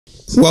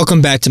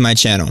Welcome back to my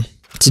channel.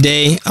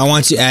 Today, I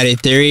want to add a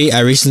theory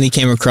I recently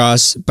came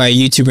across by a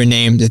YouTuber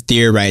named The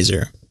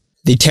Theorizer.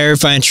 The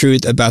terrifying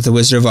truth about the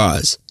Wizard of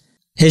Oz.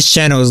 His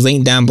channel is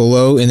linked down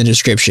below in the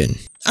description.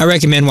 I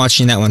recommend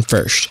watching that one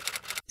first.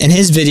 In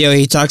his video,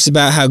 he talks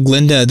about how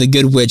Glinda the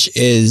Good Witch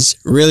is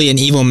really an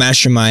evil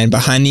mastermind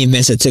behind the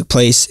events that took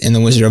place in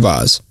the Wizard of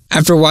Oz.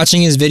 After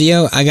watching his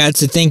video, I got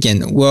to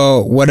thinking,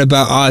 well, what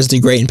about Oz the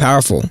Great and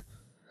Powerful?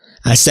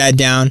 I sat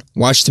down,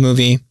 watched the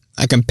movie.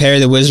 I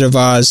compared the Wizard of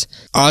Oz,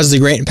 Oz the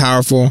Great and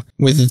Powerful,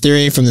 with the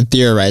theory from the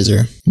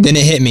Theorizer. Then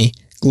it hit me.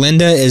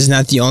 Glinda is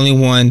not the only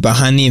one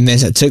behind the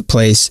events that took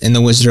place in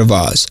the Wizard of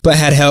Oz, but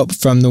had help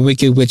from the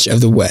Wicked Witch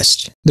of the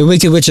West. The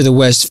Wicked Witch of the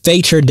West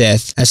faked her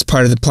death as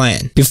part of the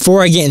plan.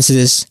 Before I get into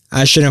this,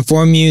 I should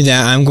inform you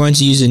that I'm going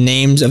to use the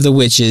names of the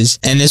witches,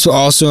 and this will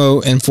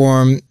also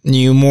inform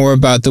you more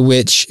about the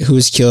witch who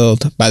was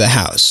killed by the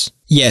house.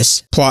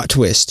 Yes, plot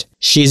twist.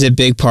 She's a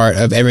big part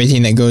of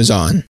everything that goes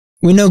on.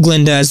 We know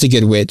Glinda as the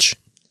Good Witch.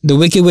 The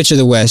Wicked Witch of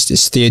the West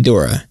is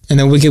Theodora, and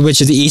the Wicked Witch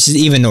of the East is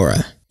Eva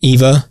Nora.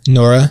 Eva,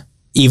 Nora,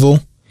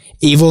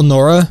 Evil,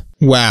 Nora?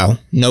 Wow,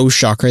 no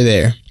shocker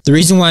there. The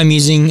reason why I'm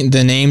using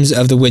the names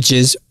of the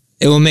witches,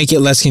 it will make it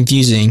less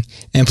confusing,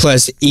 and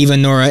plus Eva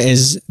Nora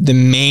is the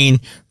main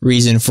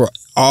reason for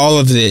all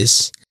of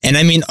this. And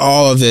I mean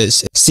all of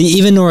this. See,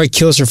 Eva Nora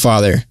kills her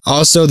father,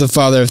 also the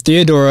father of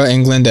Theodora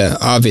and Glinda,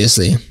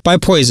 obviously, by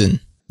poison.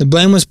 The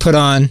blame was put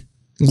on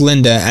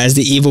Glinda as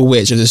the evil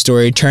witch of the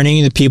story,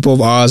 turning the people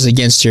of Oz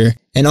against her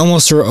and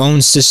almost her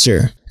own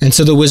sister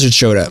until the wizard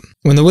showed up.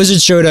 When the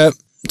wizard showed up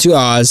to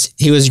Oz,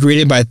 he was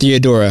greeted by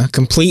Theodora.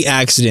 Complete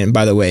accident,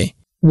 by the way.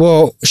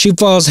 Well, she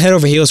falls head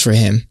over heels for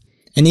him,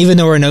 and even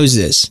Nora knows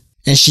this.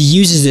 And she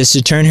uses this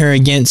to turn her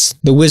against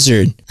the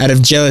wizard out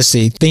of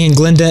jealousy, thinking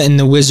Glinda and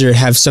the wizard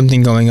have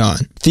something going on.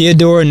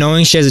 Theodora,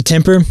 knowing she has a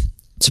temper,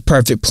 it's a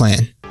perfect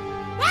plan.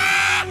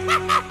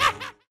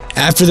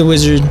 After the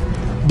wizard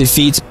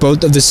defeats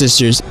both of the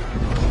sisters,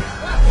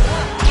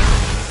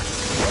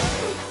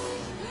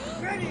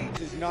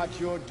 it is not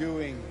your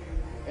doing,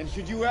 and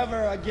should you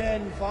ever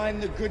again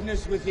find the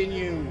goodness within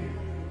you,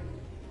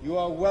 you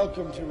are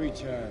welcome to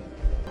return.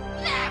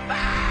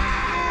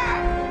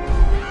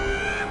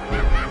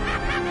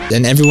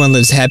 and everyone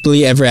lives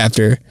happily ever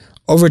after.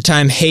 Over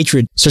time,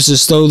 hatred starts to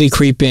slowly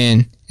creep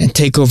in and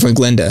take over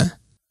Glinda.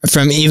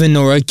 From Eva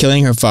Nora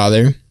killing her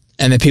father,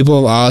 and the people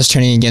of Oz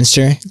turning against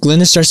her,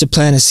 Glinda starts to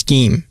plan a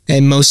scheme, a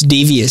most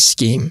devious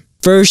scheme.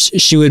 First,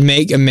 she would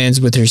make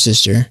amends with her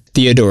sister,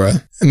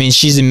 Theodora.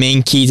 She's the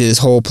main key to this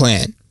whole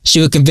plan.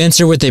 She would convince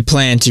her with a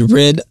plan to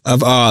rid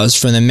of Oz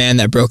from the man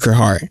that broke her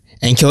heart,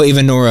 and kill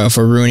Eva Nora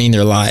for ruining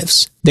their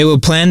lives. They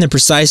would plan the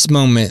precise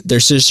moment their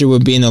sister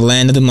would be in the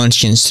land of the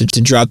Munchkins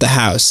to drop the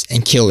house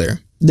and kill her.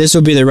 This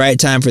would be the right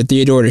time for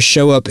Theodora to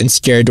show up and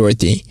scare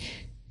Dorothy,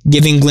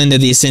 giving Glinda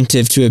the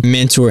incentive to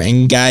mentor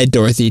and guide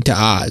Dorothy to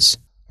Oz,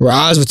 where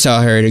Oz would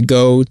tell her to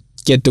go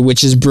get the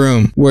witch's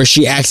broom, where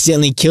she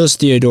accidentally kills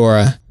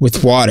Theodora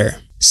with water.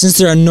 Since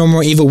there are no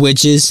more evil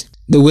witches,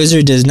 the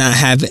wizard does not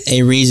have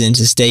a reason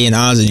to stay in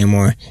Oz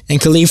anymore and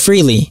can leave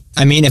freely.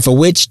 If a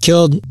witch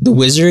killed the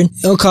wizard,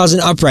 it'll cause an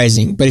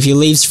uprising, but if he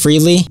leaves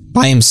freely,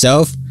 by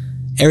himself,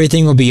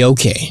 everything will be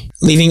okay.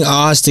 Leaving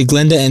Oz to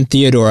Glinda and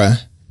Theodora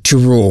to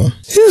rule.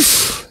 Whew,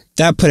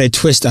 that put a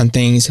twist on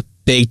things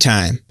big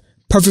time.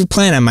 Perfect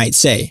plan, I might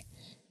say.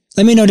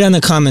 Let me know down in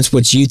the comments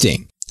what you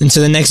think.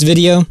 Until the next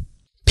video,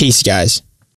 peace guys.